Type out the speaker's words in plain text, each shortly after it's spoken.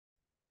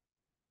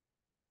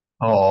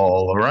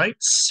All right,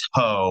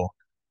 so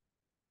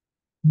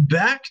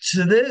back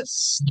to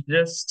this.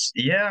 Just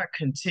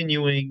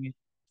continuing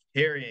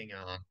carrying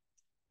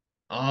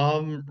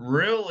on.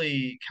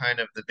 Really kind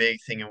of the big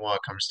thing and what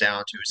it comes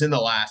down to is in the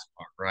last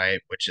part, right?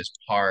 Which is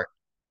part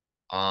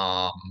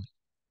um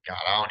God,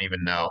 I don't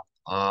even know.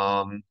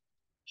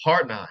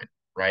 Part nine,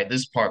 right?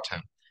 This is part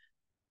 10.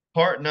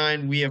 Part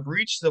nine, we have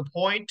reached the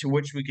point to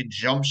which we can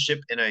jump ship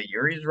in a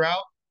Yuri's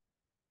route.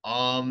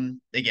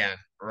 Again,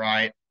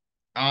 right?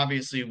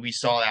 Obviously we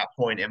saw that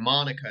point in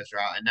Monica's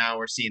route, and now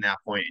we're seeing that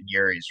point in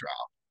Yuri's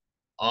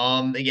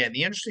route. Again,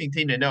 the interesting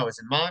thing to know is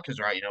in Monica's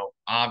route,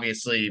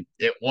 obviously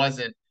it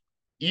wasn't,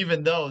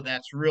 even though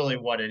that's really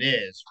what it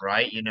is,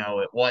 right?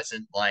 It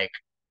wasn't like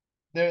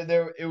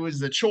there it was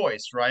the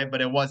choice, right?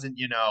 But it wasn't,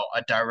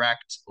 a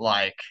direct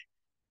like,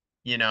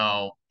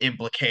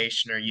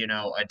 implication or,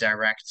 a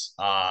direct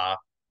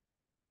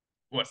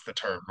what's the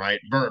term, right?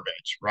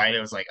 Verbiage, right?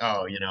 It was like,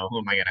 oh, who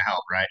am I gonna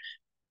help, right?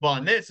 Well,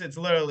 in this, it's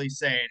literally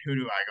saying, who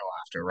do I go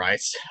after, right?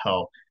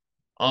 So,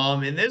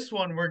 in this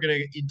one, we're gonna,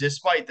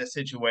 despite the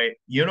situation,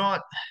 you know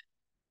what?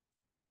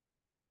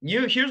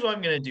 Here's what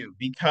I'm gonna do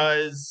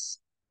because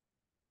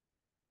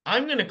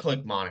I'm gonna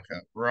click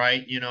Monica,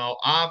 right?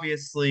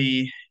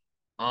 Obviously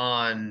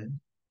on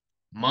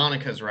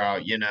Monica's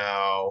route,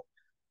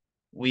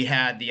 we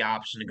had the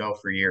option to go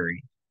for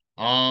Yuri.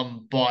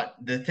 But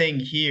the thing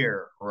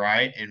here,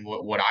 right, and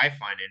what I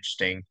find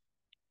interesting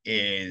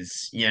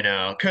is,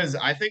 because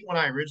I think when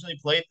I originally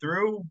played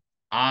through,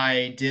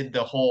 I did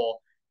the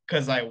whole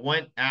because I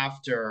went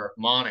after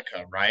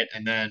Monica, right?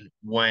 And then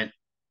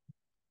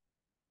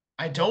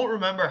I don't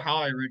remember how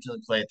I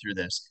originally played through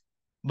this,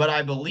 but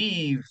I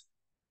believe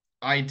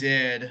I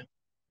did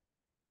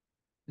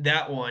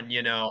that one,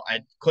 I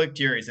clicked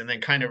Yuri's and then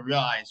kind of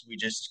realized we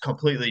just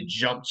completely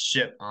jumped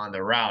ship on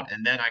the route.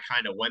 And then I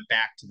kind of went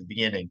back to the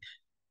beginning.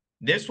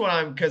 This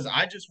one because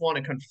I just want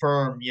to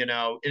confirm,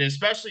 and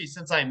especially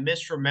since I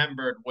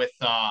misremembered with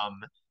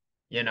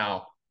you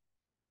know,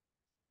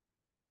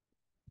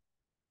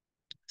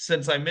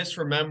 since I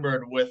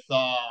misremembered with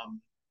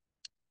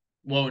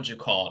what would you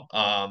call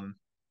it?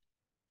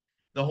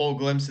 The whole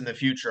glimpse in the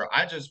future.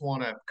 I just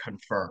want to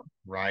confirm,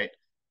 right?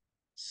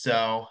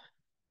 So,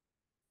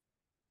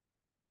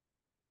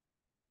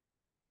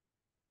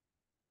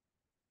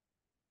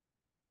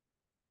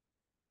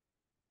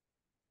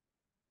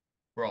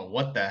 bro,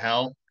 what the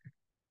hell?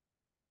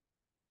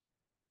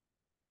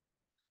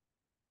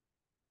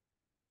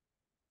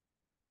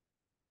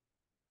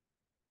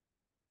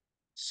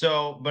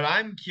 So, but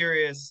I'm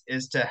curious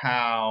as to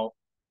how.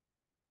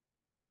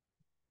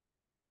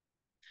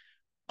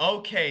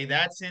 Okay,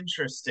 that's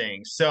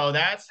interesting. So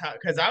that's how,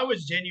 because I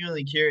was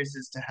genuinely curious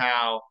as to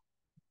how.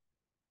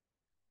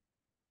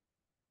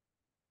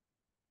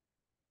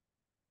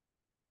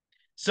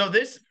 So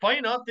this, funny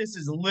enough, this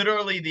is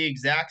literally the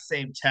exact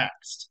same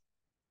text.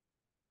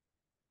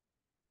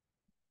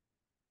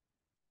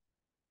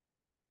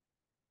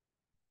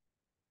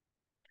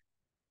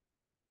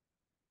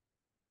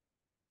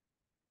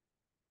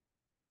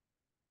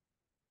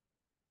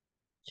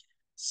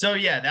 So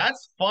yeah,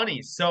 that's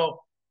funny. So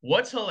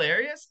what's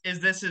hilarious is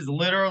this is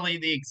literally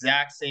the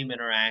exact same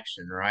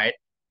interaction, right?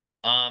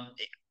 Um,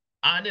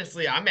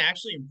 Honestly, I'm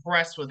actually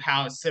impressed with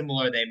how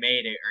similar they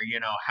made it, or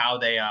how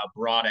they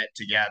brought it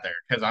together.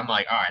 Because I'm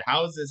like, all right,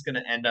 how is this going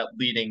to end up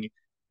leading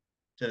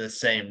to the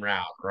same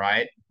route,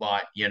 right?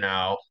 But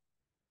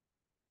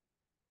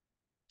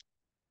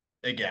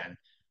again,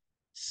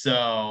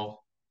 so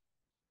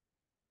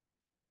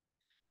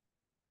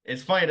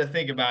it's funny to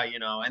think about,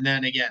 and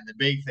then again, the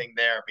big thing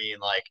there being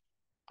like,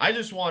 I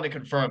just want to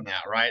confirm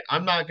that, right?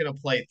 I'm not going to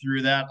play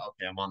through that.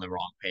 Okay, I'm on the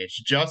wrong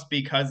page just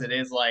because it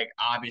is like,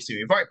 obviously,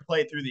 we've already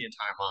played through the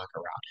entire Monaco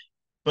route.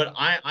 But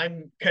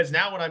I'm because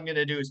now what I'm going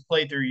to do is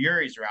play through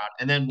Yuri's route.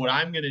 And then what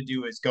I'm going to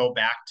do is go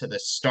back to the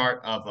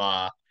start of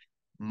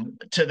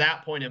to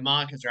that point in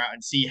Monica's route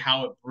and see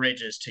how it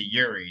bridges to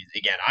Yuri's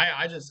again.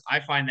 I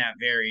find that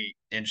very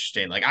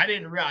interesting. Like I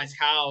didn't realize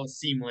how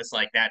seamless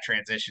like that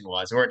transition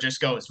was, or it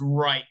just goes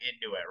right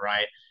into it,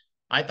 right?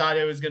 I thought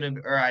it was gonna,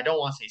 or I don't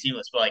want to say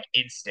seamless, but like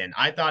instant.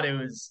 I thought it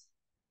was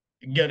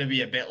gonna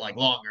be a bit like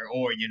longer,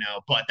 or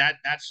but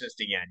that's just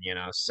again,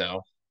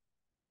 So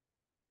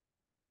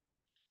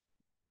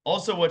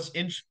also,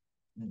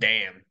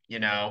 damn,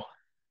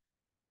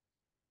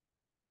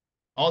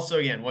 Also,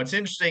 again, what's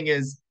interesting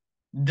is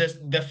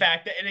the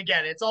fact that, and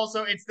again, it's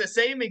the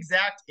same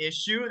exact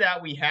issue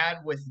that we had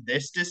with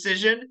this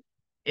decision,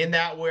 in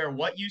that where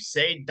what you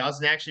say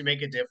doesn't actually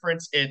make a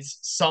difference. It's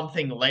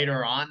something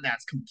later on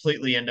that's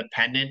completely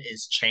independent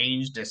is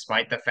changed,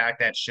 despite the fact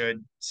that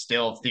should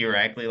still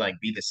theoretically like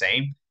be the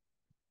same.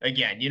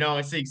 Again,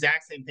 it's the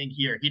exact same thing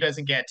here. He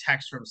doesn't get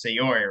text from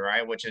Sayori,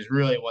 right? Which is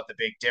really what the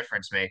big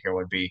difference maker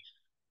would be.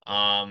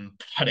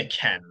 But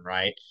again,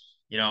 right?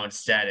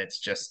 Instead it's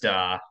just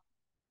and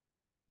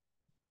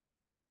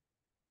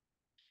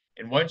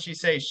what did she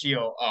say?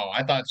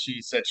 I thought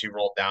she said she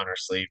rolled down her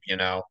sleeve,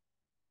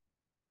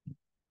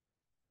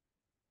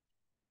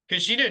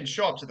 because she didn't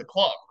show up to the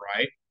club,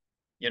 right?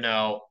 You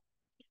know,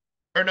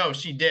 Or no,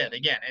 she did.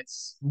 Again,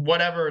 it's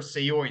whatever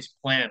Sayori's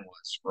plan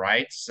was,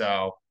 right?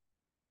 So,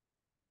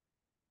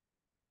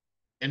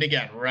 and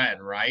again,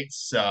 red, right?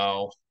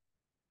 So,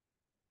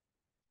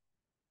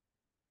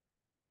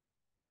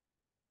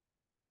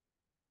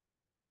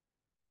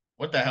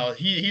 what the hell?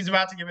 He's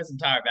about to give his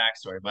entire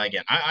backstory, but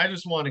again, I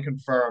just want to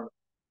confirm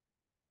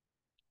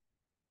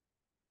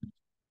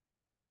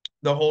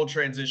the whole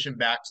transition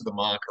back to the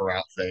Monaco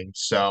route thing.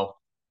 So,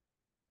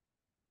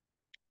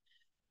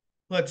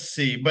 let's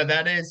see. But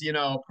that is,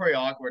 a pretty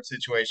awkward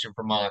situation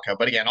for Monaco.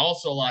 But again,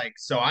 also like,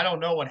 so I don't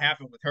know what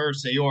happened with her,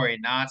 Sayori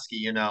and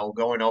Natsuki,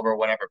 going over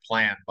whatever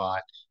plan,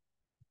 but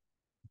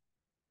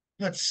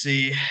let's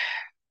see.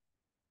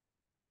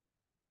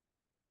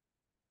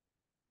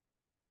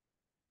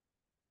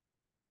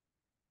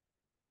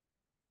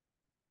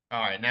 All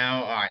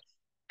right.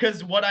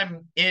 Because what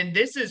I'm in,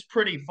 this is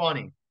pretty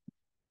funny.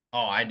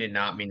 Oh, I did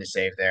not mean to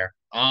save there.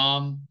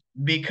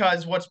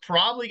 Because what's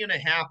probably gonna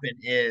happen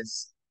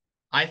is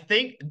I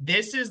think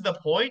this is the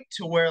point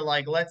to where,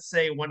 like, let's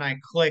say when I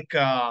click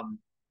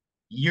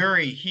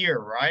Yuri here,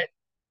 right?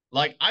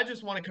 Like, I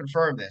just want to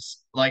confirm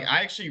this. Like,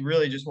 I actually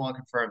really just want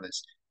to confirm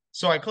this.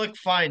 So I click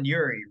find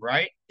Yuri,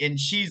 right? And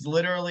she's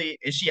literally,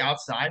 is she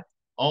outside?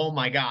 Oh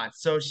my God.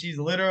 So she's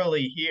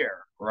literally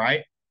here,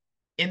 right?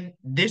 And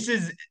this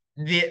is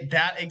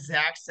that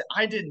exact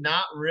I did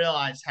not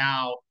realize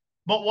how,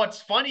 but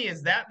what's funny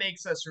is that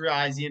makes us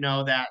realize,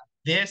 that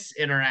this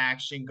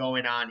interaction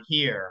going on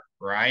here,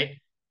 right?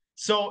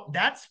 So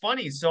that's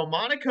funny. So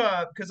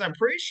Monica, because I'm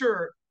pretty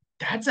sure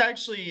that's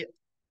actually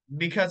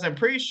because I'm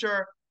pretty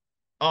sure.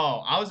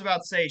 Oh, I was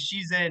about to say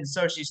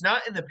so she's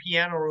not in the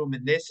piano room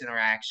in this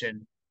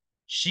interaction.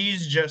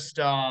 She's just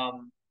you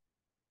know,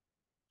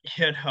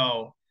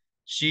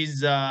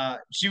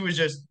 she was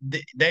just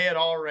they had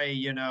already,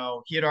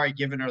 he had already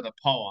given her the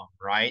poem,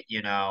 right?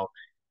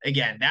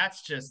 Again,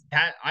 that's just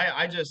that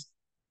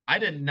I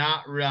did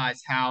not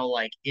realize how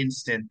like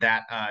instant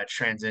that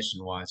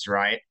transition was,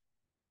 right?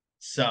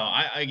 So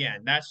I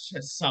again, that's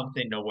just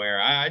something to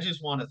where I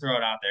just want to throw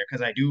it out there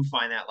because I do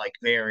find that like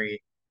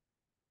very.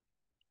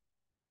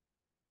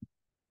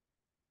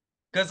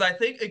 Because I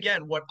think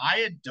again, what I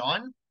had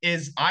done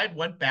is I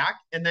went back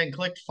and then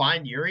clicked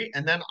find Yuri,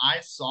 and then I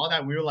saw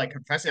that we were like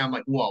confessing. I'm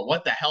like, whoa,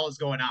 what the hell is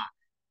going on?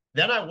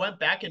 Then I went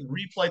back and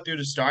replayed through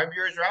the Star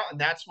Viewers route, and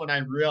that's when I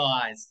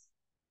realized,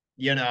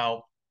 you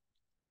know,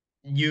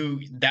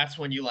 that's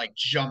when you like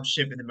jump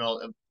ship in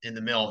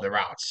the middle of the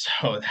route.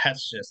 So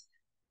that's just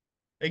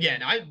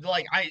again, I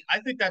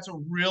think that's a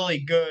really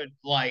good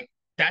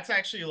that's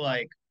actually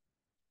like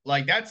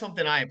that's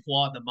something I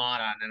applaud the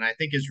mod on, and I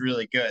think is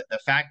really good. The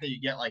fact that you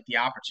get like the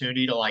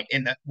opportunity to like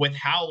in the with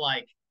how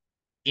like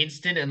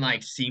instant and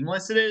like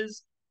seamless it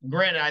is.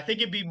 Granted, I think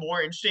it'd be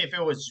more interesting if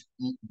it was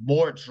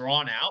more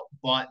drawn out,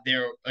 but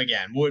there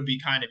again would be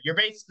kind of you're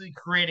basically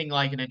creating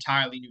like an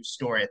entirely new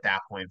story at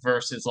that point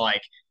versus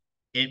like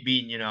it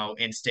being,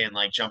 instant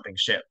like jumping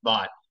ship.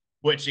 But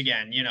which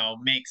again,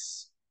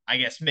 makes I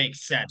guess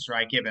makes sense,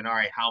 right? Given all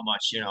right how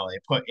much, they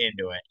put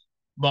into it.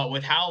 But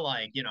with how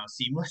like,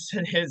 seamless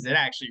it is, it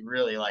actually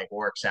really like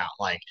works out.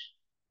 Like,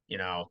 you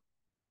know,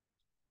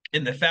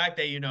 and the fact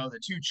that the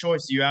two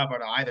choices you have are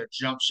to either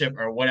jump ship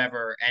or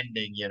whatever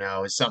ending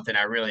is something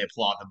I really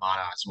applaud the mod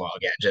on as well.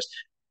 Again,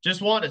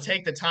 just want to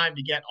take the time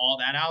to get all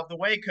that out of the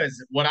way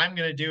because what I'm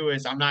going to do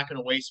is I'm not going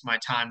to waste my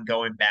time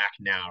going back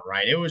now,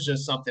 right? It was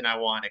just something I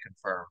wanted to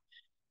confirm.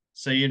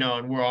 So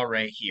and we're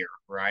already here,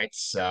 right?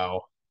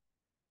 So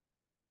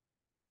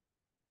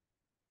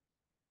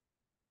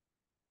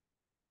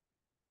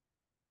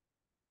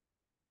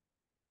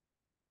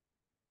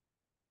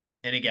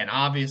and again,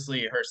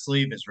 obviously her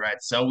sleeve is red,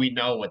 so we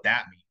know what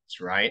that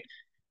means, right?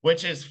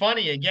 Which is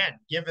funny again,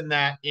 given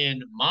that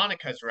in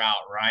Monica's route,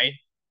 right?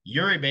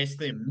 Yuri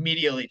basically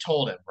immediately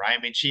told him, right?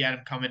 I mean, she had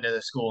him come into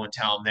the school and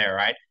tell him there,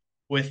 right?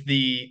 With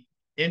the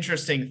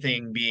interesting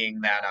thing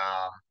being that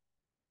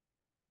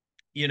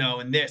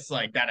in this,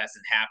 like that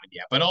hasn't happened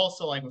yet. But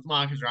also like with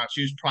Monica's route,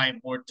 she was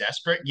probably more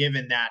desperate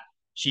given that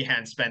she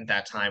hadn't spent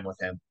that time with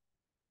him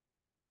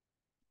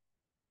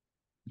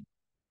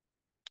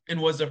and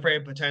was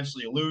afraid of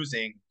potentially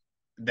losing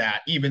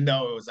that, even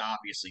though it was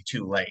obviously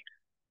too late,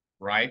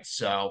 right?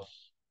 So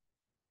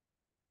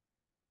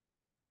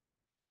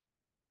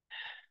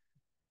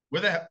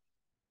where the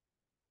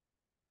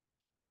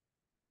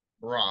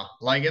bruh,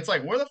 like it's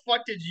like where the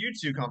fuck did you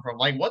two come from?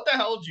 Like what the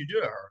hell did you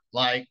do to her?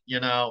 Like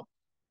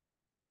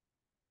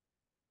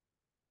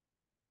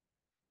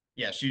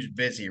yeah, she's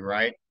busy,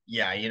 right?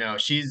 Yeah,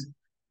 she's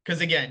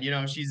because again,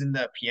 she's in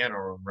the piano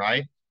room,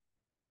 right?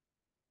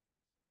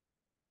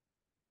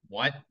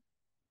 What?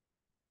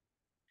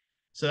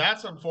 So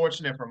that's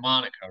unfortunate for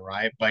Monica,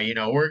 right? But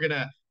we're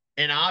gonna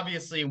and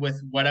obviously with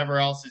whatever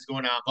else is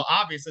going on, but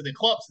obviously the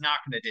club's not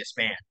gonna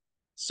disband.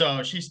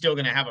 So she's still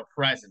gonna have a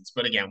presence.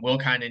 But again, we'll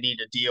kind of need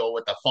to deal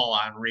with the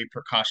fallout and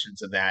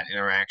repercussions of that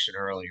interaction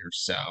earlier.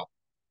 So,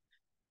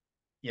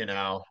 you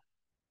know,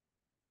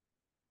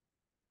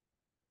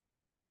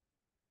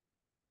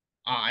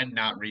 I did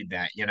not read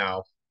that,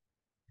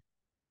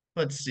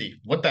 Let's see.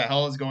 What the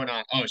hell is going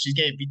on? Oh, she's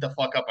getting beat the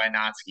fuck up by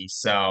Natsuki.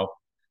 So,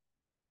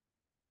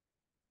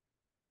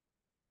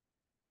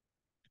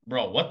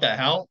 bro, what the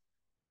hell?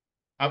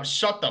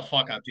 Shut the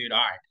fuck up, dude. All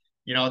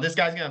right. This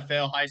guy's gonna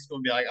fail high school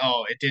and be like,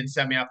 oh, it didn't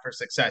set me up for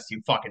success,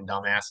 you fucking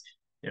dumbass.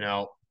 You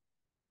know,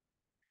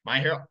 my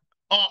hero.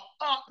 Oh,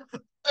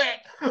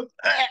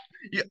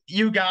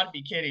 you gotta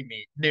be kidding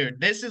me,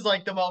 dude. This is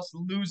like the most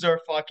loser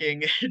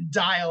fucking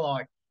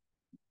dialogue.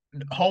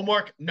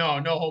 Homework? No,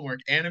 no homework.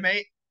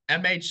 Anime?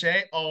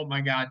 MHA? Oh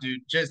my god,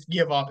 dude. Just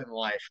give up in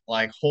life.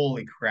 Like,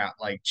 holy crap.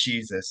 Like,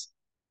 Jesus.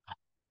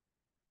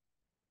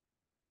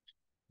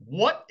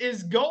 What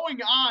is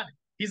going on?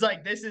 He's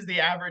like, this is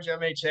the average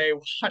MHA.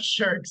 What's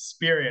your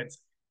experience?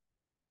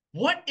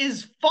 What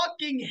is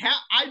fucking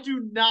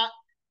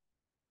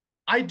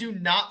I do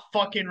not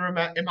fucking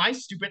remember. Am I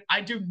stupid?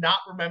 I do not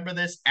remember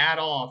this at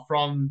all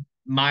from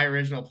my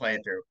original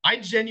playthrough. I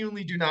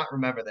genuinely do not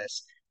remember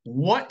this.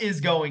 What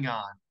is going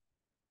on?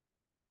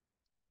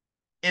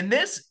 And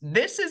this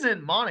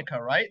isn't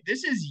Monica, right?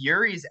 This is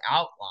Yuri's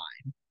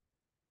outline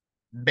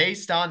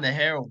based on the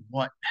hair.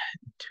 What?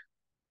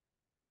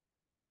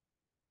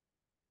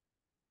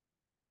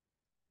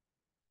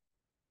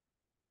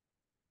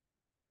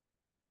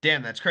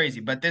 Damn, that's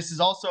crazy. But this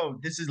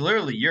is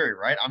literally Yuri,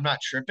 right? I'm not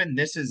tripping.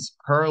 This is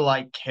her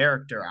like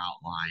character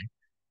outline.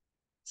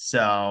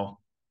 So,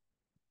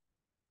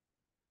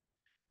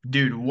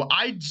 dude,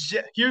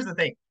 here's the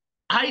thing.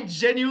 I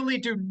genuinely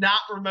do not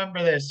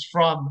remember this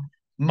from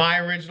my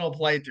original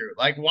playthrough.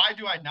 Like, why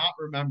do I not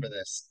remember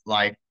this?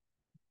 Like,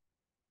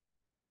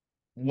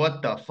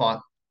 what the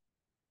fuck?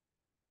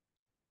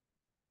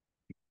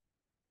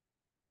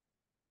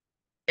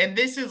 And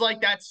this is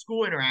like that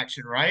school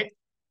interaction, right?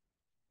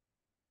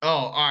 Oh,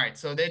 all right.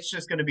 So that's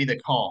just going to be the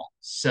call.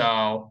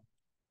 So,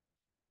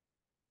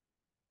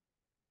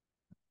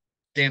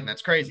 damn,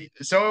 that's crazy.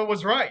 So it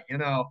was right,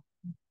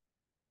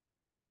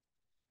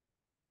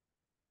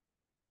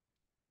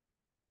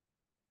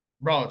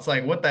 bro. It's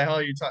like, what the hell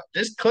are you talking?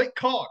 Just click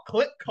call,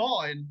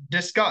 and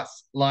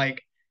discuss.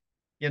 Like,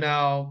 you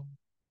know,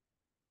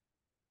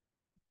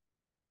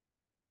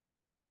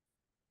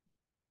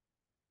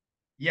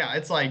 yeah,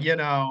 it's like,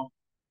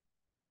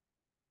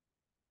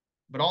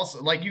 but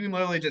also like you can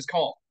literally just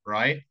call,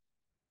 right?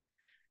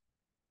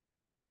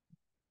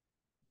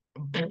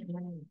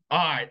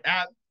 All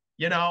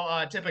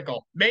right,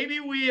 typical. Maybe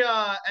we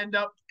end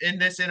up in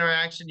this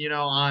interaction,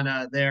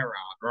 on their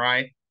route,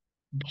 right?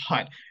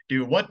 But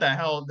dude, what the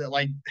hell?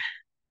 Like,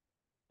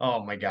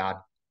 oh my God.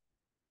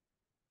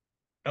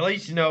 At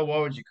least what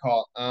would you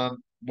call it?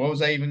 What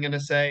was I even gonna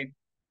say?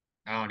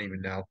 I don't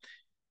even know.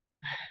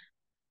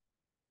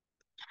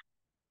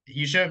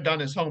 He should have done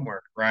his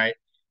homework, right?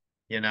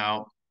 You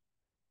know,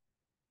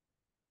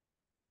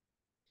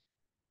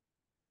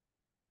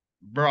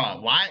 bro,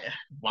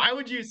 why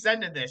would you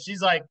send it this?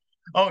 She's like,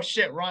 oh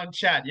shit, wrong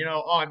chat.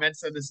 Oh, I meant to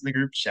send this in the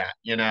group chat.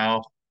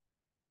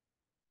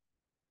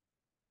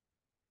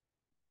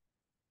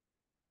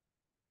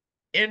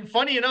 And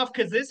funny enough,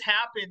 because this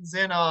happens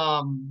in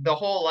the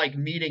whole like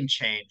meeting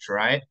change,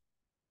 right?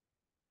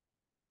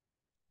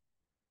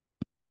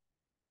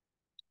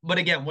 But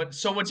again,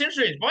 what's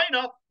interesting is funny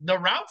enough, the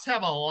routes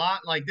have a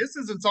lot, like this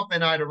isn't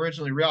something I'd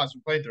originally realized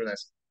when playing through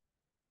this.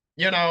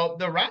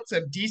 The routes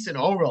have decent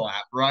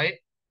overlap, right?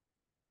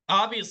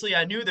 Obviously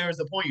I knew there was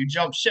a point you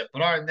jump ship,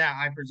 but other than that,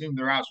 I presume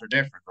the routes were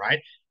different, right?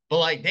 But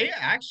like they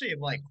actually have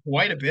like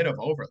quite a bit of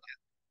overlap.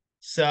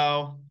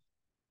 So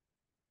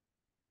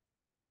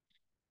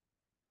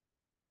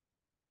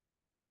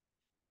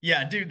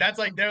yeah, dude, that's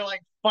like they're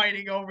like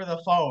fighting over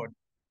the phone.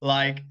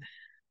 Like,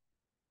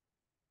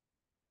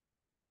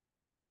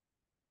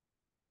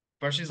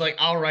 but she's like,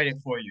 I'll write it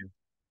for you.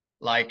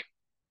 Like,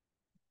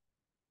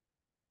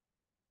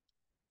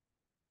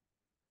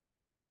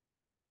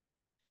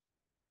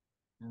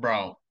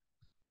 bro,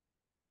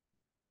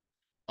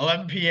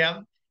 11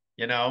 p.m.,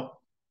 you know,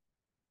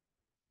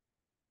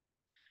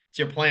 it's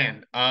your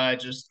plan.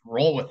 Just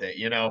roll with it,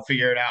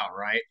 figure it out,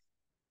 right?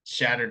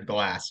 Shattered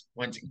glass.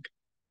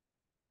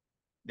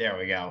 There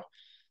we go.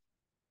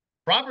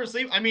 Proper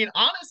sleep. I mean,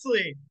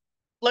 honestly,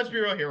 let's be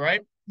real here,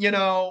 right?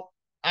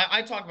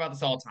 I talk about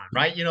this all the time,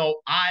 right?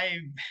 I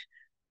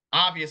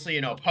obviously,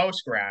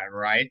 post grad,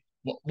 right?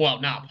 Well,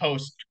 not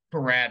post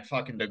grad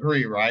fucking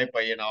degree, right?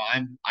 But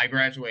I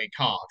graduated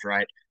college,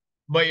 right?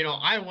 But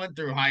I went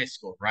through high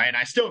school, right? And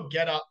I still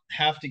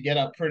have to get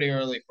up pretty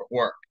early for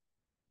work.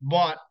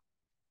 But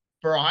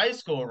for high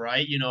school,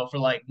 right? For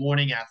like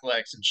morning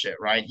athletics and shit,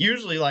 right?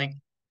 Usually like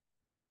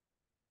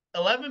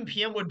 11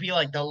 p.m. would be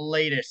like the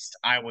latest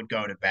I would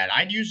go to bed.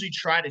 I'd usually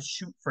try to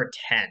shoot for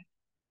 10.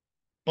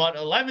 But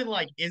 11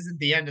 like isn't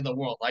the end of the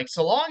world. Like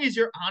so long as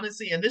you're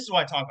honestly, and this is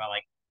what I talk about,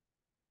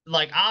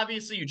 like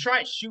obviously you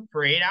try to shoot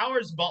for 8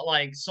 hours, but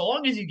like so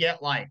long as you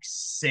get like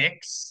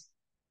 6,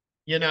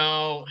 you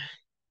know,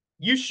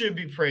 you should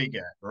be pretty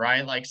good,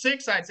 right? Like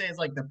 6, I'd say is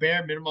like the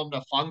bare minimum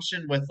to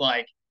function with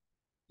like,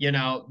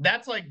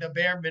 that's like the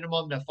bare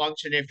minimum to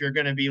function if you're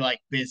gonna be like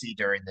busy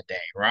during the day,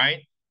 right?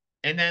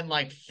 And then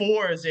like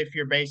four is if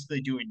you're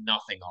basically doing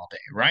nothing all day,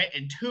 right?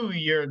 And two,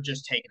 you're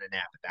just taking a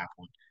nap at that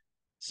point.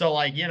 So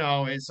like,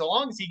 so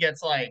long as he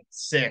gets like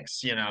six,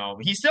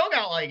 he still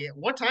got like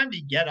what time did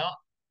he get up?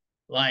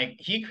 Like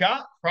he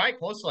got probably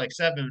close to like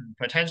 7,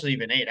 potentially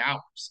even 8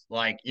 hours.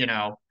 Like,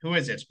 who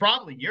is it? It's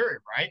probably Yuri,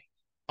 right?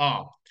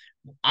 Oh,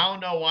 I don't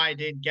know why I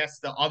didn't guess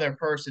the other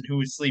person who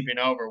was sleeping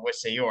over with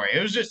Sayori.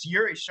 It was just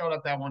Yuri showed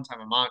up that one time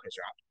a manga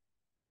dropped.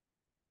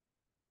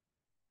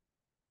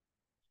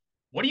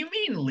 What do you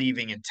mean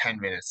leaving in 10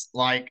 minutes?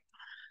 Like,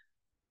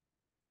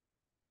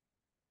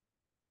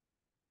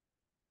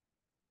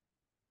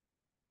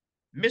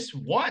 miss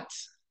what?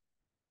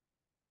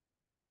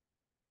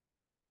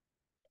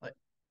 Like,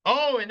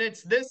 oh, and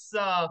it's this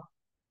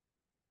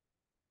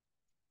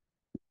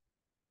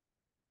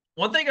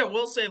one thing I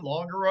will say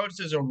Longer Roads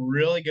does a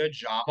really good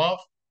job of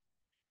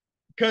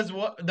because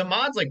what the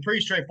mod's like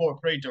pretty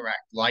straightforward, pretty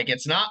direct. Like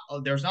it's not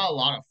there's not a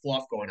lot of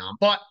fluff going on,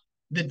 but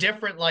the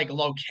different like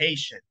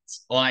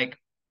locations, like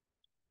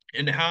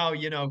and how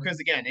because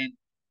again in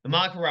the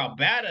Makara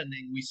bad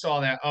ending we saw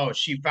that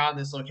she found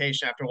this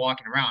location after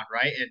walking around,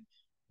 right? And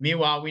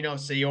meanwhile we know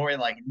Sayori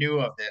like knew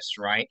of this,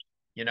 right?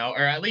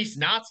 Or at least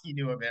Natsuki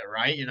knew of it,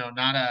 right?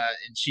 Not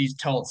and she's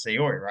told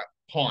Sayori, right?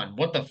 Hold on,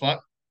 what the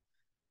fuck,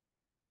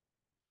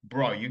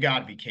 bro? You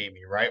gotta be kidding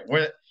me, right?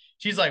 What?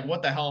 She's like,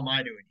 what the hell am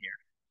I doing here,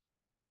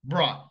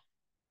 bro?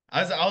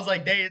 I was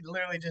like, they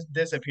literally just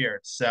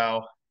disappeared.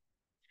 So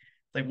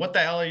like, what the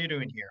hell are you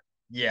doing here?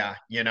 Yeah,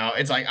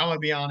 it's like I'm gonna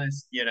be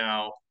honest,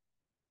 yeah,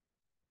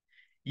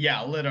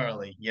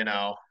 literally,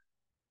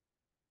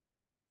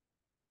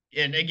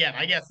 and again,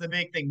 I guess the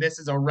big thing, this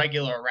is a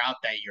regular route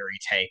that Yuri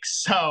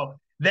takes. So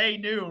they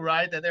knew,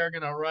 right, that they were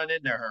gonna run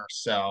into her.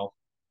 So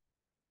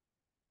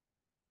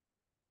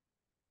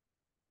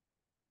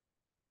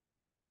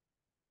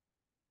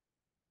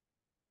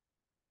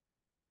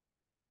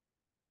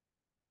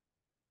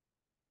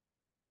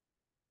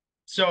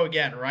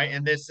again, right,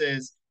 and this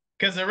is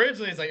because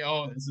originally it's like,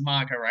 oh, this is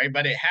manga, right?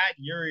 But it had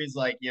Yuri's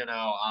like,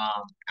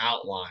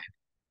 outline.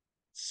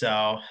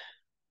 So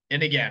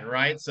and again,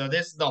 right? So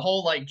this the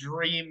whole like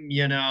dream,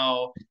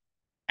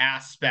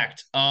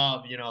 aspect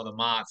of, the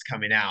mods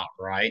coming out,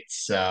 right?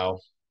 So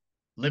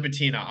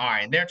Libitina, all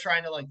right, and they're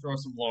trying to like throw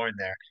some lore in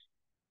there.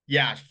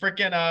 Yeah,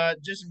 freaking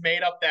just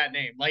made up that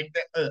name. Like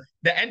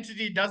the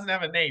entity doesn't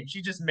have a name.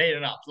 She just made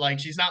it up. Like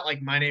she's not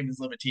like my name is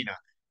Libitina.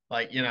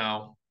 Like,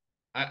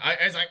 I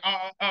it's like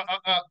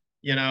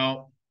you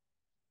know.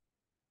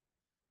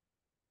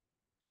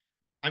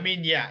 I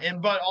mean, yeah,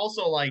 and but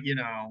also like,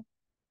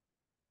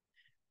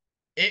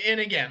 and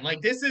again,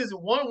 like this is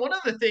one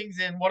of the things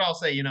in what I'll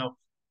say,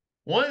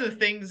 one of the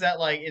things that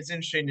like it's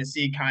interesting to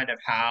see kind of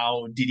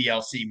how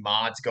DDLC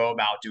mods go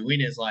about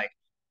doing is like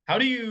how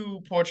do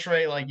you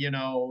portray like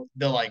the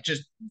like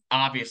just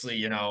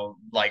obviously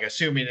like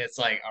assuming it's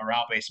like a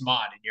route based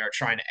mod and you're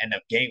trying to end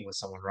up game with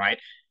someone, right?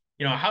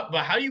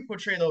 How do you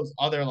portray those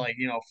other like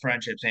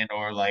friendships and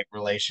or like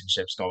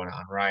relationships going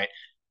on, right?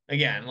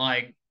 Again,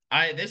 like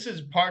I this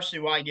is partially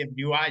why I give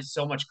New Eyes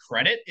so much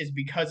credit is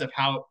because of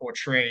how it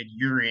portrayed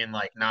Yuri and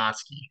like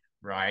Natsuki,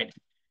 right?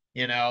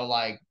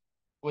 Like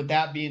with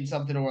that being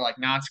something where like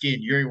Natsuki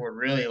and Yuri were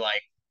really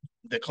like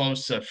the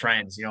close of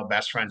friends,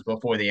 best friends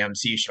before the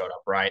MC showed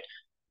up, right?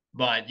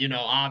 But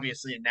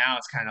obviously now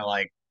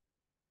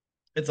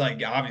it's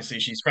like obviously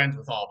she's friends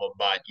with all of them,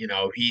 but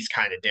he's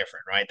kind of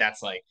different, right?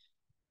 That's like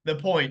the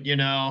point,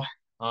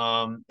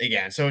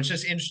 Again, so it's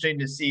just interesting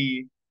to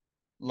see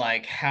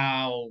like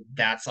how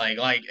that's like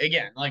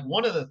again, like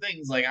one of the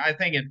things like I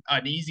think an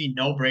easy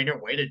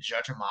no-brainer way to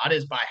judge a mod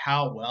is by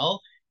how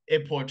well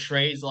it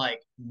portrays like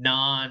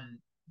non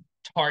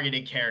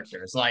targeted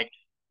characters. Like,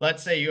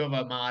 let's say you have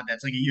a mod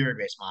that's like a Euro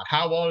based mod.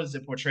 How well does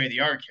it portray the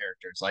art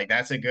characters? Like,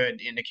 that's a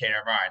good indicator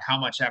of all right, how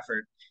much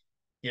effort,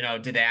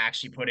 did they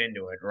actually put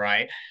into it,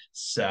 right?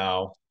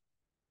 So,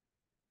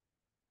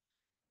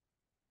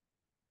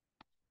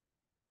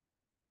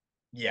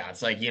 yeah,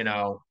 it's like,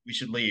 we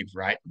should leave,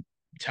 right?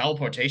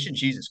 Teleportation,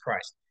 Jesus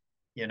Christ.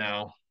 You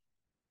know,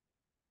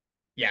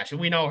 yeah, so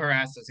we know her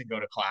ass doesn't go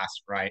to class,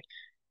 right?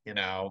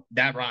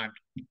 That rhyme.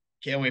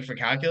 Can't wait for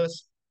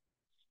calculus.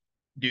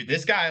 Dude,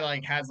 this guy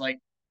like has like,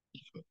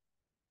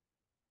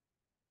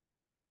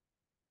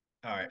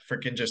 all right,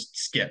 freaking just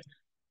skip. At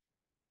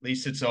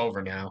least it's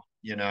over now,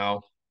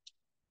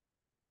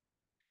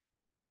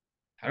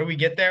 How do we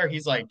get there?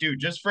 He's like, dude,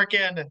 just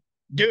freaking,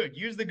 dude,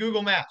 use the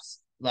Google Maps.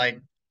 Like,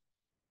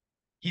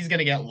 he's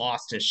gonna get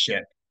lost as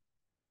shit.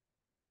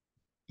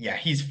 Yeah,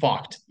 he's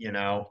fucked,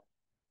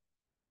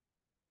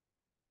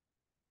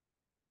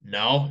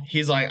 No,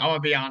 he's like, I'm gonna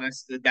be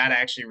honest, that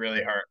actually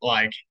really hurt.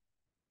 Like,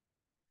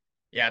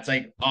 yeah, it's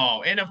like,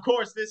 oh, and of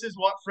course, this is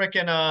what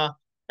freaking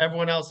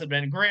everyone else had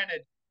been.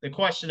 Granted, the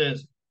question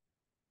is,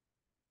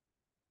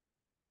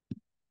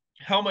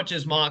 how much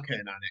is Maka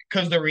in on it?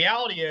 Because the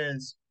reality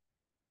is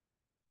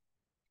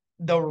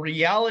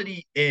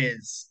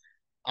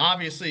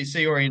obviously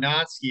Sayori and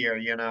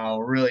Natsuki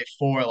are, really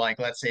for like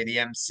let's say the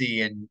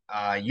MC and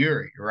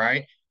Yuri,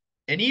 right?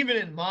 And even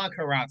in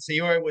Makarat,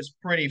 Sayori was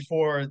pretty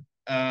for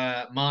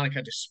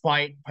Monica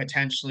despite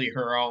potentially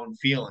her own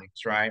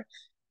feelings, right?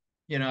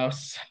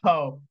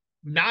 So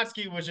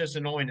Natsuki was just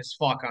annoying as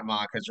fuck on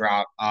Monica's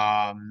route.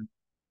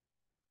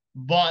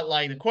 But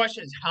like the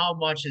question is how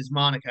much is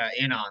Monica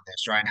in on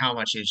this, right? And how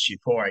much is she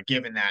for it,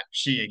 given that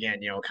she again,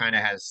 kind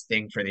of has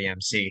thing for the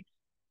MC.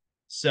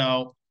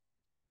 So,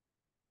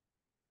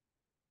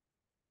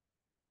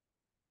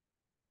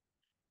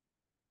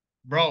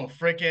 bro,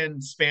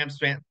 freaking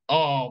spam.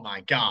 Oh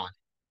my god.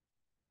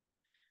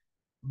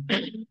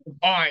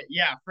 All right,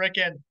 yeah,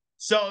 freaking.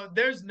 So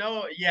there's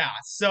no, yeah.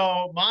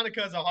 So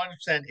Monica's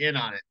 100% in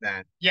on it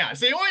then. Yeah,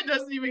 Sayori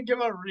doesn't even give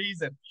a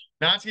reason.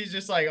 Natsuki's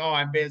just like, oh,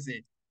 I'm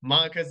busy.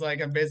 Monica's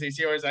like, I'm busy.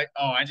 Sayori's like,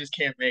 oh, I just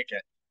can't make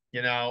it.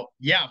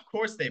 Yeah, of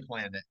course they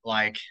planned it.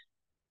 Like,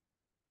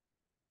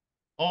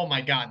 oh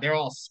my God, they're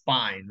all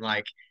spine.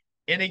 Like,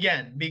 and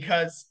again,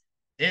 because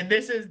and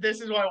this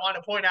is what I want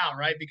to point out,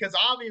 right? Because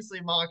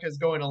obviously Maka's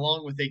going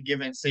along with it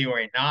given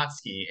Sayori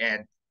Natsuki,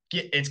 and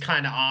it's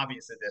kind of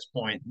obvious at this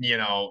point,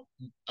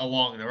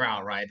 along the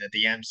route, right, that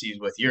the MC is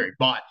with Yuri.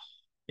 But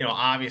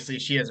obviously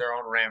she has her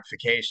own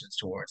ramifications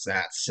towards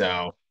that.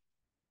 So,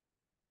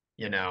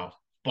 you know,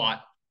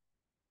 but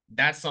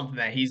that's something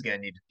that he's gonna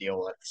need to deal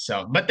with.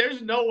 So, but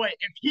there's no way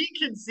if he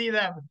can see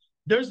them,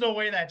 there's no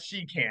way that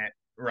she can't,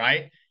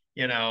 right?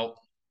 You know,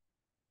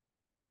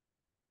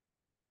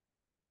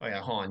 Oh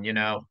yeah, hold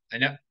on. I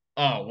know.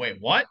 Oh wait,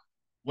 what?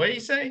 What did he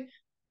say?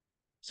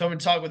 Someone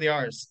talk with the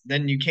artist.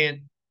 Then you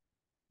can't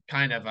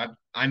kind of.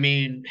 I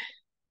mean,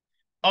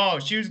 oh,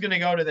 she was gonna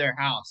go to their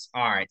house.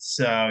 All right,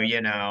 so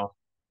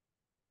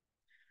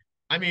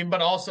I mean,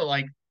 but also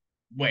like,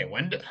 wait,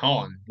 when did?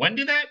 Hold on. When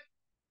did that?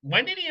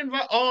 When did he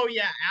invite? Oh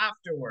yeah,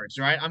 afterwards,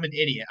 right? I'm an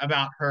idiot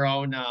about her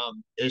own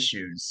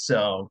issues.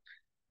 So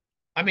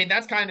I mean,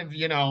 that's kind of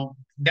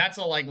that's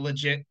a like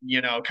legit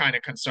kind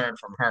of concern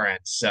from her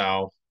end.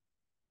 So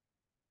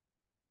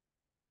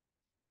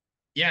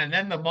yeah, and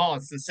then the mall,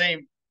 it's the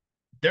same.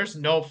 There's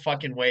no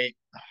fucking way.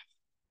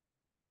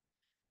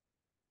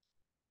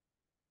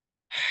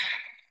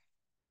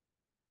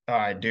 All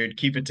right, dude,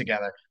 keep it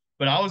together.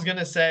 But I was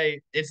gonna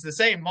say it's the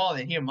same mall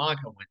that he and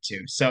Monica went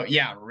to. So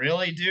yeah,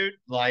 really, dude?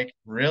 Like,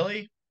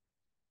 really?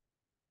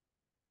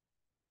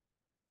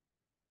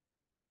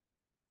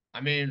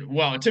 I mean,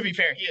 well, to be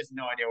fair, he has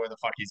no idea where the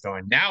fuck he's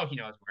going. Now he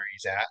knows where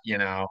he's at.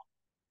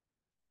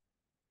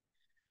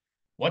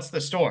 What's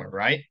the store,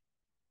 right?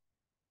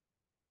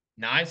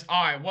 Nice.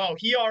 All right, well,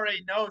 he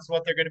already knows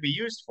what they're gonna be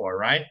used for,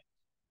 right?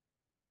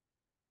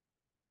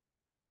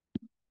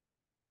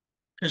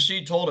 Because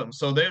she told him.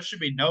 So there should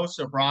be no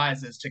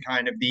surprises to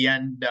kind of the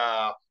end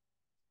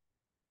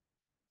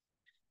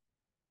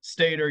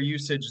state or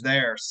usage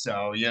there.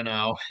 So,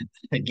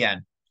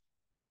 again,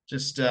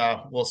 just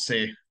we'll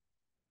see.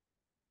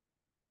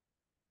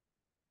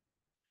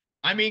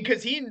 I mean,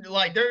 because he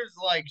like there's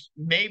like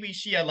maybe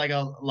she had like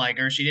a like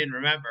or she didn't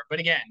remember, but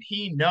again,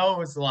 he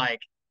knows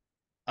like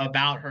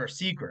about her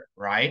secret,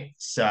 right?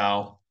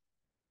 So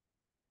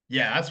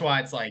yeah, that's why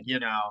it's like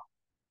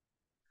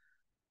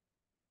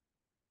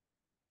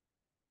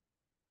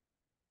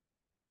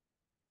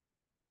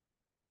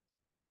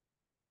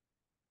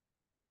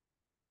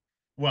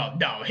well,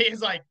 no,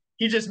 he's like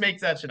he just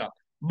makes that shit up.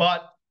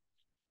 But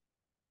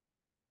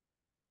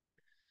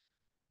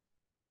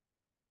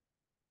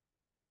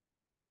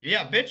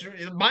yeah,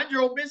 bitch, mind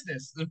your own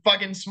business. The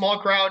fucking small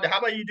crowd. How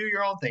about you do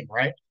your own thing,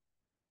 right?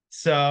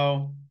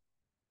 So,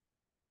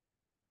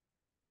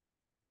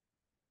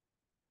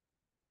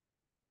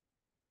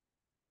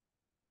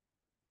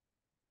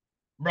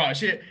 bro,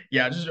 she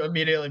yeah, just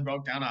immediately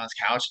broke down on his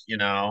couch.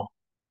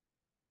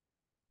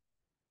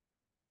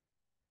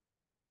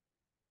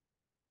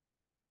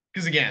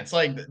 Because again, it's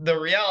like the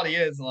reality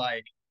is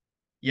like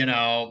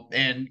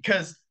and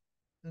because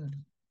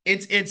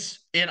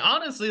and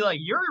honestly like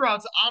Yuri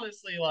Rod's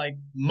honestly like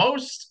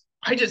most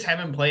I just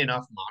haven't played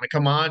enough Monica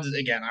mods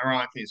again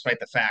ironically despite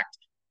the fact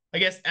I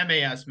guess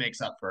MAS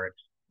makes up for it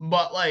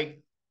but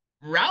like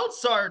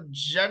routes are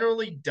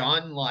generally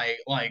done like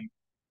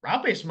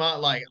route based mod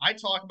like I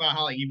talk about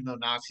how like even though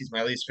Nazi's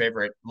my least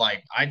favorite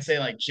like I'd say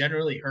like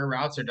generally her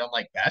routes are done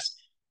like best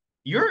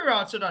Yuri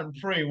routes are done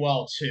pretty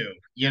well too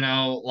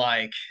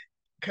like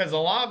because a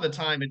lot of the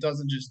time it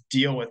doesn't just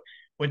deal with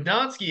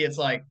Natsuki, it's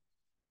like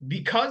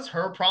because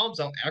her problems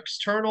are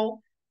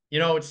external,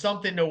 it's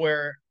something to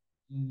where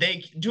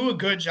they do a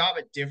good job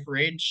at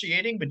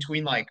differentiating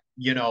between like,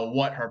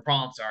 what her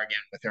problems are again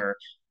with her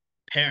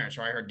parents,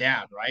 right? Her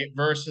dad, right?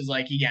 Versus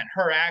like again,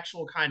 her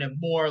actual kind of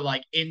more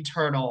like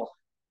internal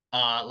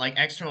like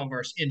external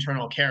versus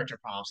internal character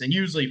problems and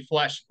usually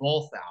flesh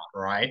both out,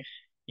 right?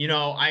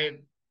 I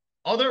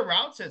other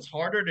routes it's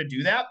harder to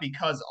do that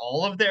because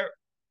all of their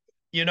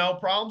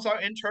problems are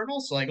internal.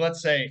 So, like,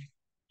 let's say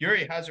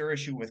Yuri has her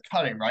issue with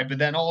cutting, right? But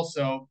then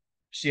also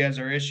she has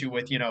her issue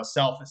with,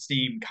 self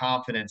esteem,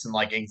 confidence, and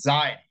like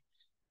anxiety.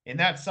 And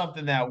that's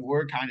something that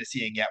we're kind of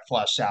seeing get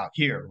fleshed out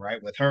here,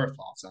 right? With her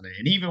thoughts on it.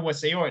 And even with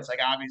Sayori, it's like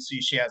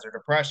obviously she has her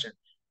depression.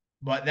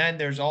 But then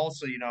there's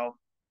also,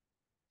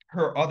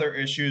 her other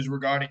issues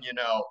regarding,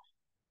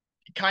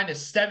 kind of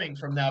stemming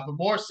from that, but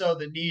more so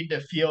the need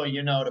to feel,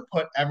 to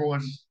put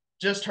everyone,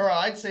 just her,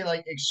 I'd say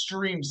like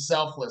extreme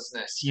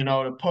selflessness,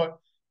 to put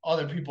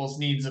other people's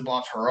needs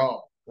above her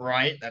own,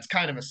 right? That's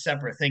kind of a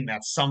separate thing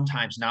that's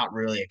sometimes not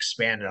really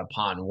expanded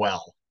upon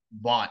well.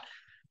 But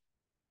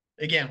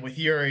again, with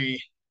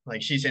Yuri,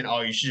 like she's saying,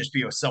 oh, you should just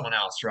be with someone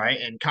else, right?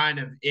 And kind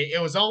of,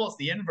 it was almost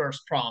the inverse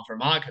problem for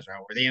Monica's, right?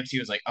 Where the MC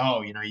was like,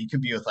 oh, you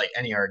could be with like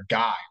any other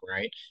guy,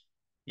 right?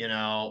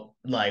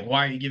 Like,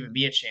 why are you giving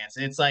me a chance?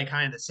 And it's like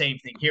kind of the same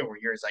thing here where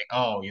you're like,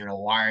 oh,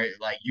 why,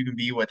 like, you can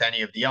be with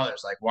any of the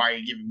others. Like, why are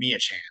you giving me a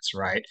chance,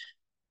 right?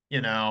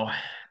 You know,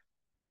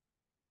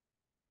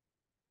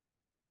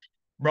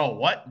 bro,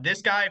 what?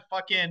 This guy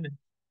fucking,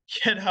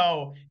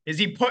 is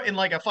he put in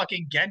like a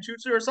fucking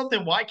genjutsu or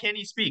something? Why can't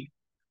he speak?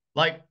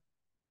 Like,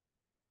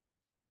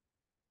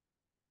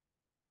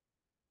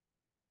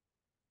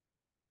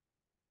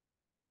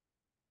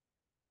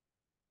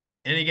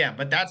 and again,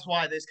 but that's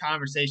why this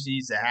conversation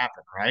needs to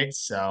happen, right?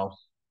 So,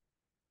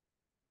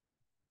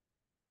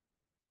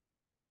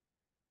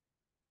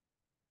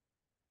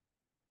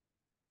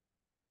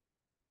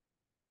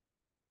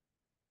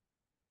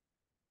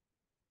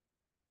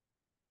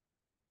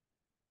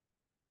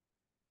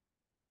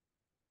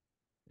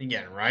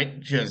 again, right?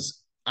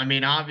 Because I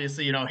mean,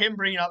 obviously, him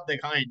bringing up the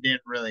kind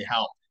didn't really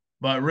help,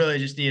 but really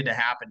just needed to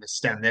happen to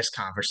stem this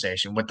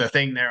conversation. With the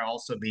thing there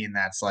also being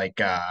that's like,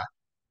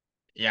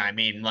 yeah, I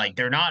mean, like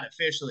they're not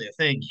officially a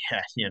thing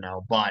yet,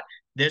 but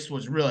this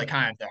was really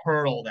kind of the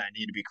hurdle that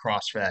needed to be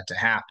crossed for that to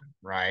happen,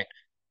 right?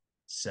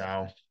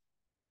 So,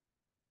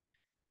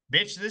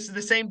 bitch, this is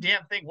the same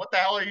damn thing. What the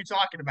hell are you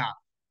talking about?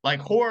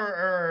 Like horror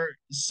or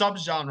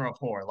subgenre of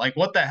horror? Like,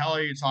 what the hell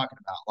are you talking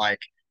about? Like,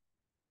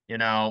 you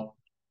know,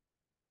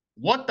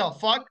 what the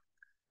fuck?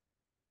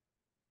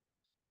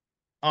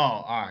 Oh,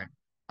 all right.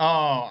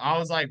 Oh, I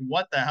was like,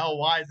 what the hell?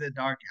 Why is it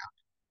dark out?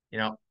 You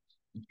know,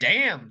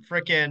 damn,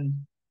 freaking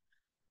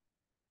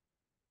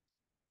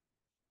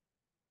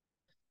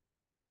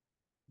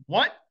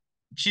what?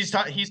 He's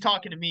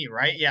talking to me,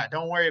 right? Yeah,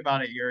 don't worry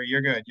about it.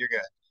 You're good. You're good.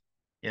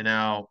 You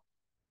know,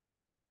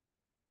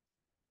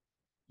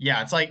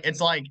 yeah, it's like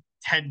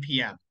 10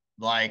 p.m.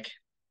 Like,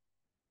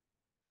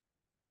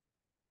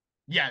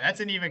 yeah, that's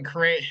an even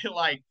crazy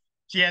like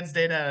she hadn't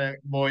stayed at a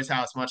boy's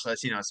house, much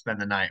less,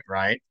 spend the night,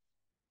 right?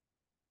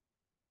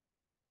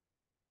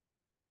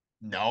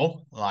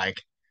 No, like,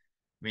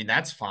 I mean,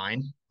 that's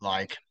fine.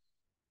 Like,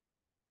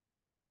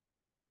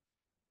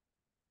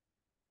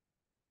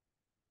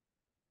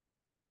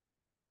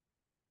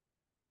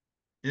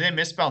 did they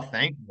misspell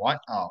think? What?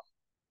 Oh,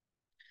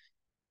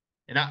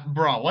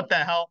 bro, what the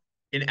hell?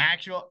 In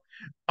actual,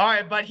 all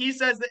right, but he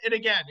says that it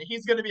again.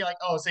 He's gonna be like,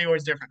 "Oh,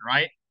 Sayor's different,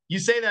 right?" You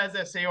say that as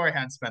if Sayor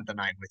hadn't spent the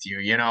night with you,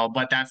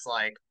 But that's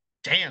like,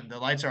 damn, the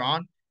lights are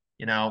on.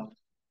 You know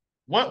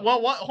what?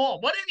 Hold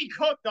on, what did he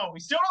cook though? We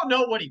still don't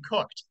know what he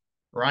cooked,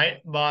 right?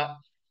 But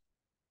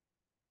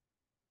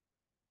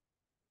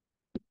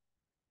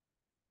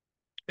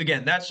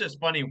again, that's just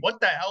funny. What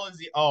the hell is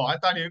he? Oh, I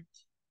thought he.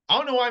 I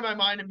don't know why my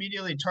mind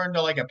immediately turned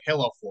to like a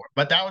pillow fort,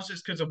 but that was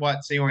just because of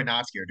what Sayor and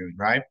Natsuki are doing,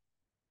 right?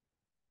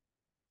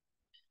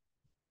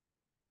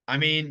 I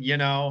mean,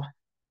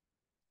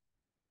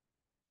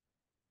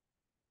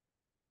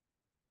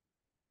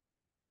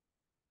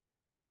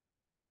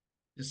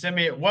 just send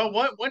me. Well,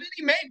 what did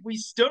he make? We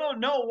still don't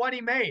know what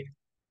he made.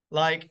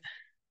 Like,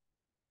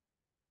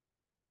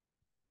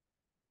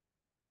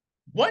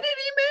 what did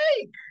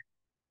he make?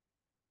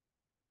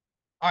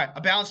 All right,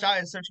 a balanced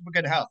diet is essential for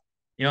good health.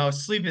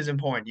 Sleep is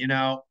important. You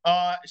know,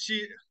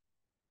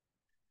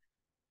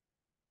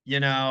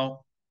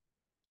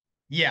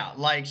 yeah,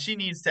 like she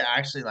needs to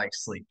actually like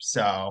sleep.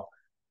 So,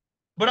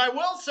 but I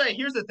will say,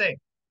 here's the thing.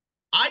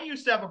 I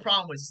used to have a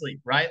problem with sleep,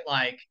 right?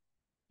 Like,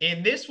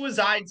 and this was,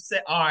 I'd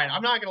say, all right,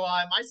 I'm not gonna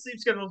lie, my sleep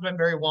schedule has been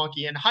very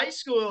wonky. In high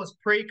school, it was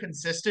pretty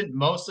consistent,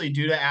 mostly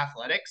due to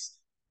athletics.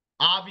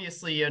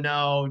 Obviously,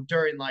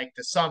 during like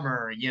the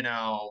summer,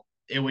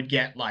 it would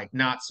get like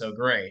not so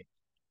great.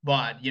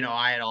 But,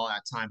 I had all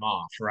that time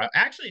off, right?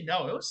 Actually,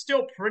 no, it was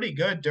still pretty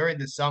good during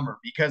the summer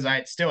because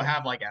I'd still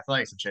have like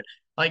athletics and shit.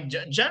 Like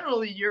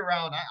generally year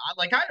round,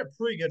 I had a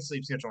pretty good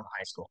sleep schedule in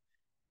high school.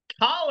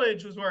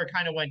 College was where it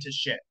kind of went to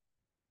shit.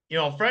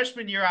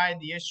 Freshman year, I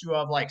had the issue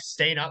of like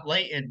staying up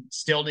late and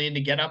still needing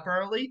to get up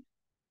early.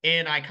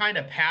 And I kind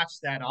of patched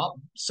that up.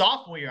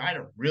 Sophomore year, I had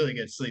a really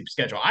good sleep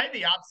schedule. I had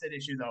the opposite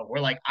issue though,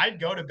 where like I'd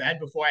go to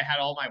bed before I had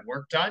all my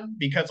work done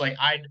because like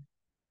I'd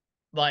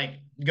like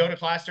go to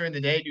class during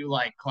the day, do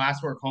like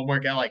classwork,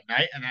 homework at like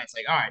night, and then it's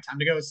like, all right, time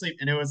to go to sleep.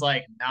 And it was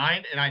like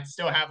 9, and I'd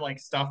still have like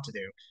stuff to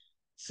do.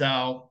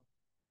 So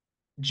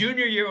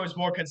junior year was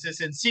more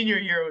consistent. Senior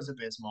year was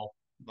abysmal.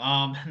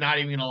 Not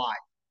even gonna lie.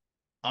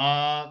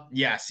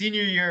 Yeah,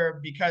 senior year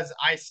because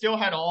I still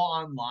had all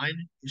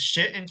online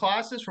shit in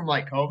classes from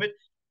like COVID.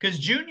 Because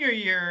junior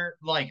year,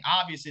 like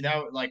obviously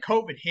that like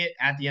COVID hit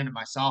at the end of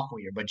my sophomore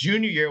year, but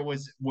junior year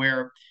was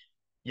where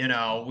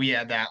we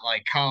had that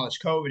like college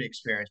COVID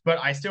experience. But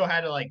I still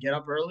had to like get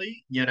up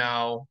early,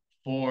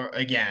 for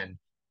again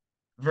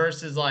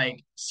versus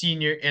like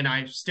senior, and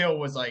I still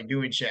was like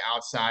doing shit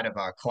outside of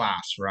a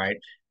class, right?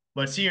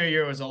 But senior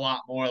year was a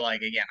lot more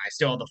like, again, I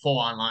still had the full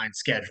online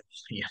schedule,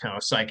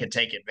 so I could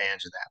take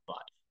advantage of that.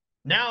 But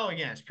now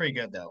again, it's pretty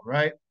good though,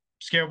 right?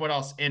 Scared what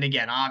else? And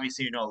again,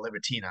 obviously,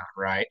 Libitina,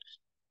 right?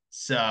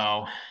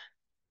 So,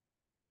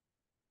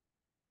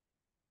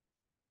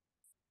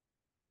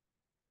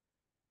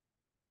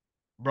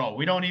 bro,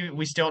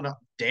 we still know.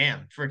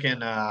 Damn,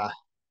 freaking,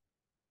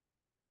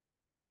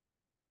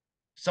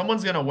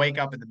 someone's gonna wake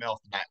up in the middle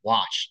of the night.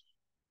 Watch,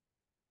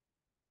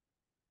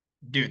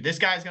 dude, this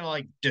guy's gonna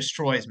like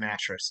destroy his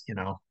mattress.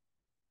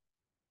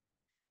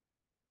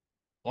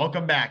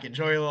 Welcome back.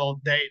 Enjoy your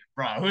little date,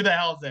 bro. Who the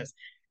hell is this?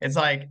 It's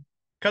like,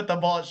 cut the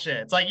bullshit.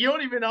 It's like, you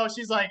don't even know.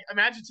 She's like,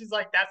 imagine she's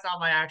like, that's not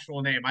my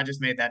actual name. I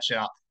just made that shit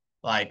up.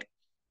 Like,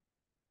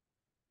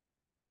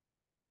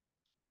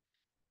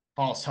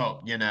 false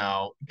hope.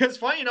 Because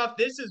funny enough,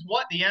 this is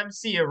what the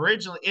MC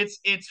originally.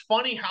 It's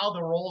funny how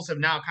the roles have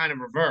now kind of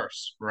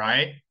reversed,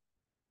 right?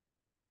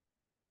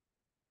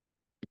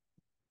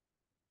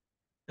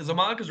 Because the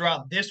Monica's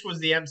route, this was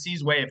the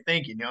MC's way of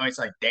thinking. It's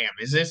like, damn,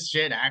 is this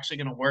shit actually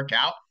gonna work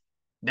out?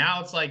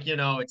 Now it's like,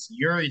 it's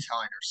Yuri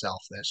telling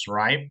herself this,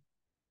 right?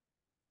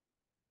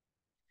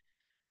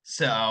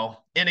 So,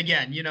 and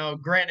again,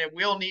 granted,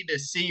 we'll need to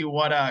see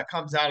what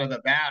comes out of the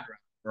bad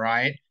round,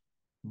 right?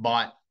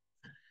 But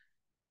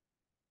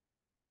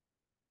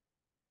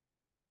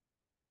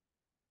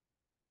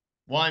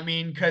well, I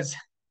mean, because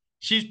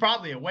she's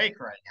probably awake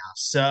right now.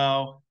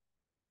 So,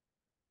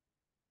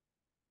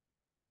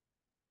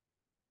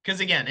 because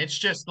again, it's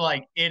just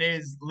like it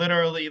is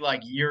literally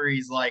like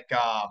Yuri's like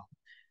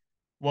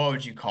what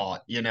would you call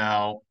it?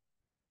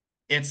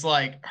 It's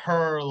like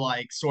her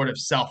like sort of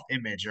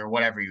self-image or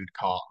whatever you'd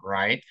call it,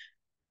 right?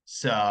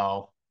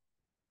 So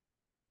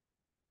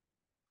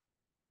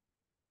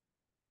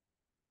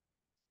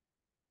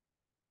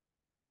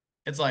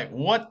it's like,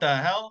 what the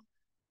hell?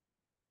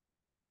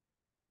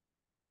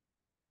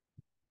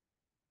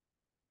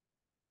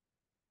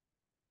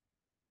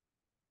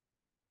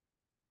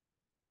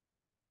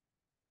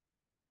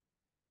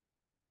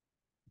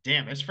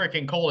 Damn, it's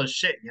freaking cold as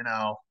shit.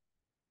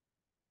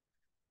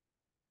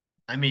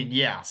 I mean,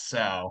 yeah,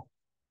 so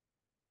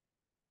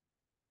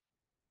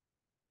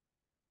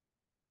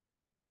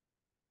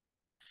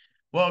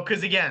well,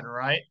 because again,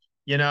 right?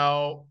 You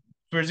know,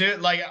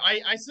 presume like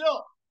I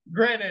still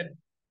granted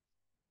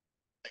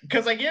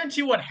because I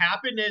guarantee what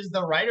happened is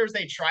the writers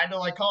they tried to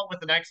like come up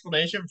with an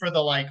explanation for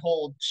the like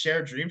whole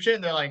shared dream shit,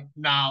 and they're like,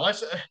 nah,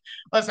 let's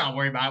not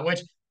worry about it.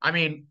 Which I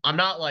mean, I'm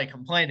not like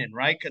complaining,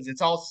 right? Because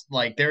it's all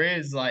like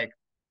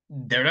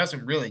there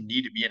doesn't really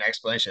need to be an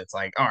explanation. It's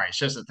like, all right, it's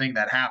just a thing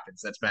that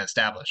happens that's been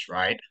established,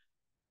 right?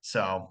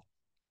 So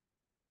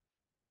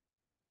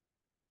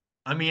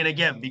I mean,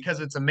 again, because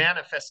it's a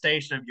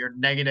manifestation of your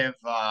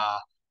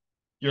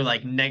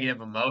like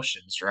negative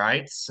emotions,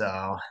 right?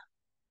 So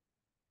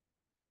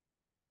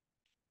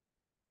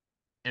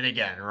and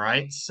again,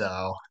 right?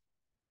 So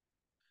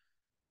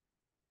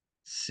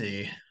let's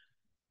see.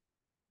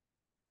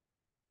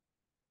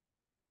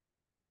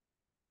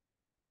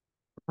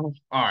 All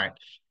right.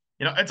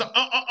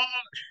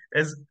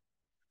 It's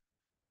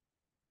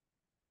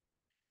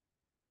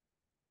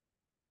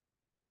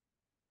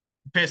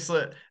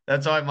Pisslet.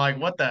 That's why I'm like,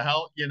 what the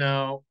hell?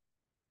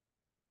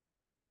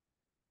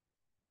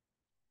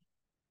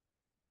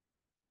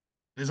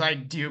 Because I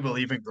do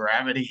believe in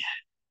gravity.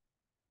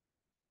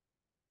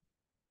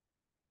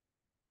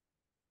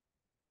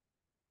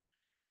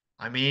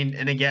 I mean,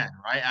 and again,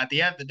 right? At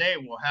the end of the day,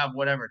 we'll have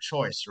whatever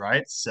choice,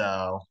 right?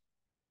 So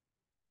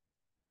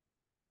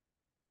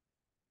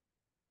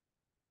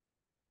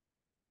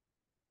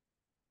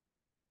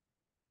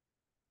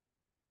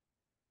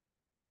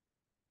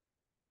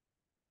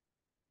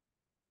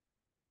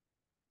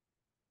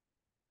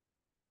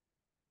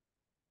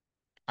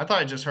I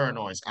thought I just heard a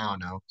noise. I don't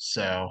know.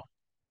 So,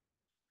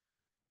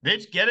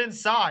 bitch, get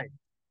inside.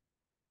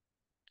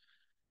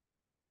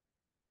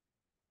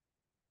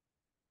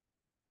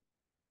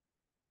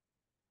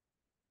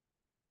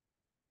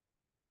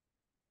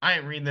 I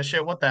ain't reading this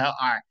shit. What the hell?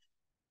 All right.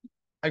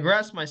 I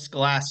grasp my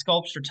glass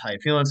sculpture type,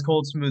 feeling its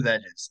cold, smooth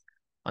edges.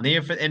 On the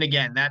ear for, and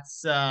again,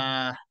 that's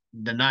the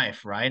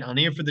knife, right? On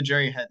the ear for the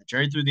jury head, the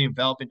journey through the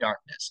enveloping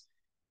darkness.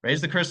 Raise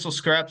the crystal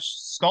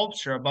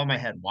sculpture above my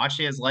head,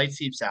 watching as light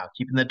seeps out,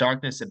 keeping the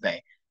darkness at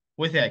bay.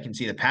 With it, I can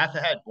see the path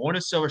ahead, born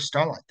of silver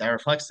starlight that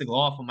reflects the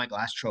glow off of my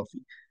glass trophy.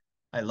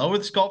 I lower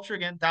the sculpture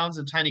again, thousands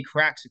of tiny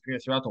cracks appear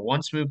throughout the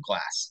once smooth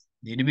glass.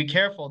 Need to be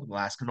careful, the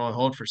glass can only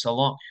hold for so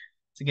long.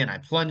 So again, I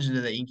plunge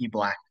into the inky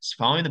blackness,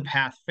 following the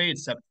path fade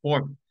step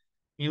before me.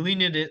 You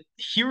lean into it,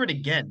 hear it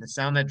again, the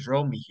sound that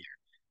drove me here.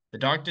 The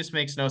darkness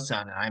makes no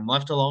sound, and I am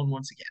left alone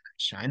once again. I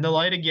shine the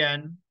light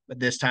again, but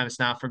this time it's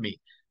not for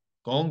me.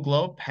 Golden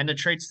glow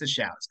penetrates the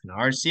shadows. Can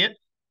I see it?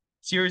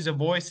 Series of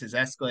voices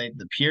escalate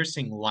the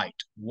piercing light.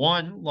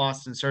 One,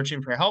 lost in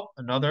searching for help.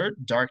 Another,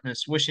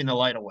 darkness wishing the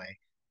light away.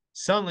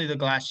 Suddenly, the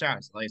glass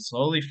shatters, the light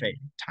slowly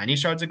fading. Tiny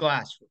shards of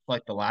glass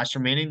reflect the last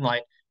remaining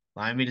light,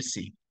 allowing me to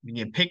see.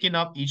 begin picking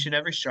up each and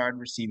every shard,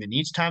 receiving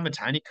each time a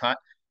tiny cut.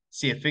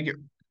 See a figure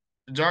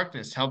of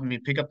darkness helping me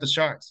pick up the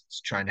shards.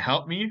 He's trying to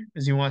help me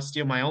as he wants to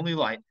steal my only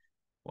light.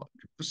 Well,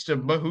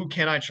 but who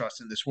can I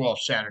trust in this world of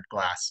shattered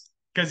glass?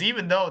 Because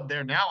even though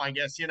they're now, I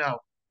guess,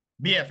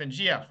 BF and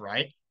GF,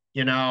 right?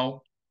 You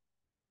know,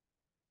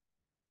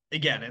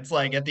 again, it's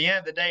like at the end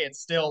of the day,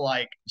 it's still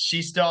like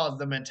she still has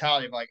the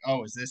mentality of like,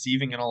 oh, is this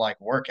even gonna like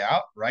work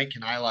out? Right?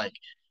 Can I like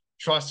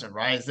trust him?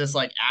 Right? Is this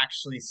like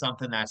actually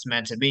something that's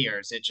meant to be, or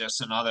is it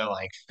just another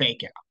like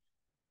fake out?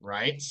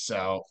 Right?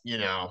 So,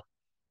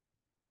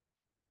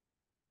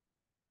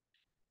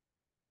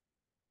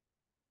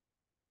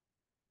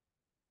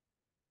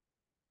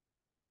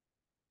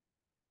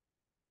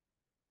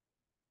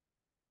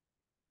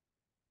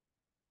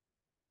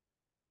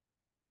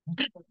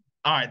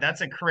 all right,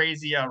 that's a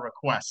crazy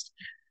request.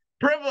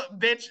 Privilege,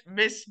 bitch,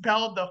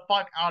 misspelled the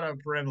fuck out of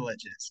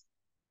privileges.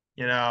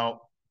 You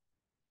know,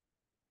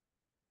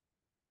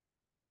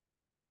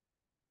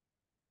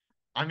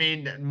 I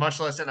mean, much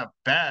less in a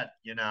bet.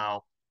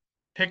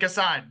 Pick a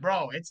side,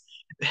 bro. It's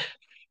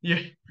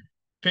you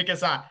pick a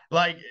side.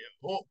 Like,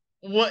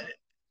 what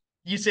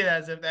you say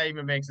that as if that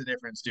even makes a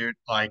difference, dude.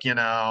 Like,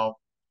 all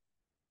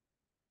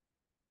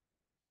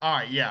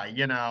right, yeah,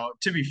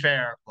 to be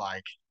fair,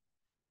 like,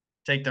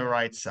 take the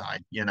right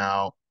side.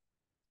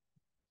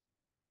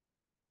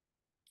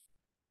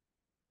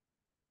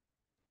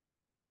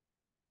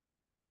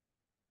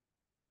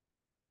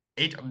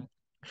 Eight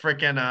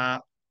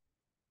freaking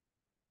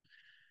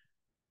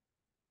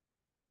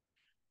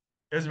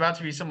there's about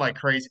to be some like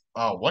crazy.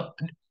 Oh,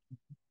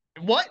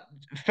 what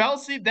fell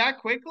asleep that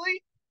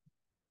quickly?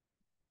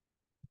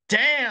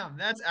 Damn,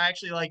 that's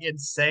actually like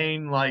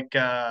insane. Like,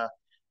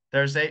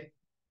 there's a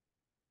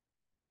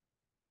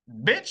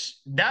bitch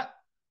that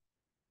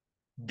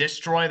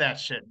destroy that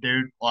shit,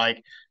 dude.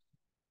 Like,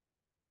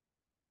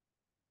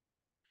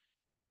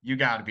 you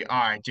gotta be all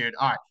right, dude.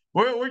 All right,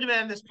 we're gonna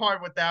end this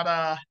part with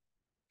that.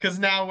 Because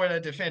now we're at a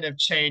definitive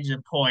change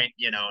in point,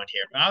 in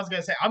here. But I was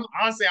gonna say, I'm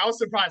honestly, I was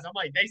surprised. I'm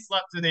like, they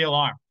slept through the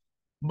alarm,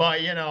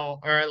 but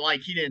or like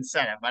he didn't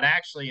set it. But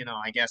actually,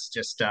 I guess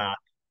just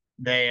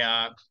they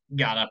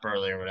got up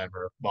early or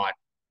whatever. But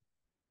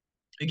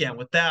again,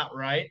 with that,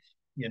 right?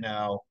 You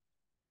know,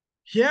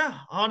 yeah,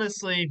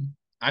 honestly,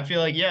 I feel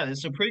like yeah, this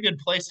is a pretty good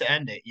place to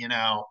end it.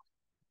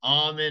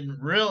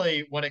 And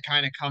really, what it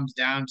kind of comes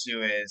down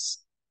to is,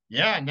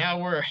 yeah, now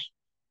we're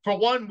for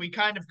one, we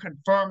kind of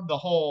confirmed the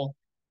whole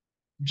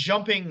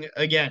jumping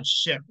again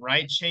ship,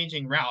 right?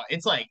 Changing route.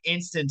 It's like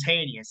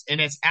instantaneous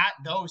and it's at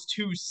those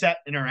two set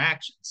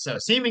interactions. So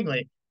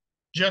seemingly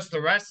just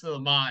the rest of the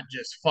mod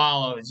just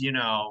follows,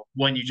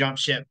 when you jump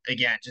ship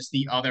again, just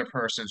the other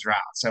person's route.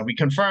 So we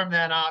confirmed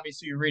that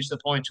obviously we reached the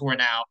point to where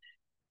now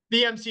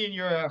BMC and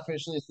you're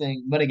officially a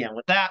thing. But again,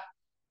 with that,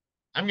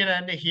 I'm gonna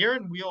end it here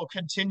and we'll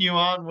continue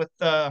on with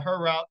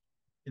her route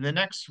in the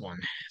next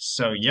one.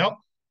 So yep,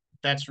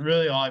 that's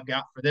really all I've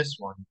got for this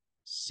one.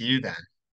 See you then.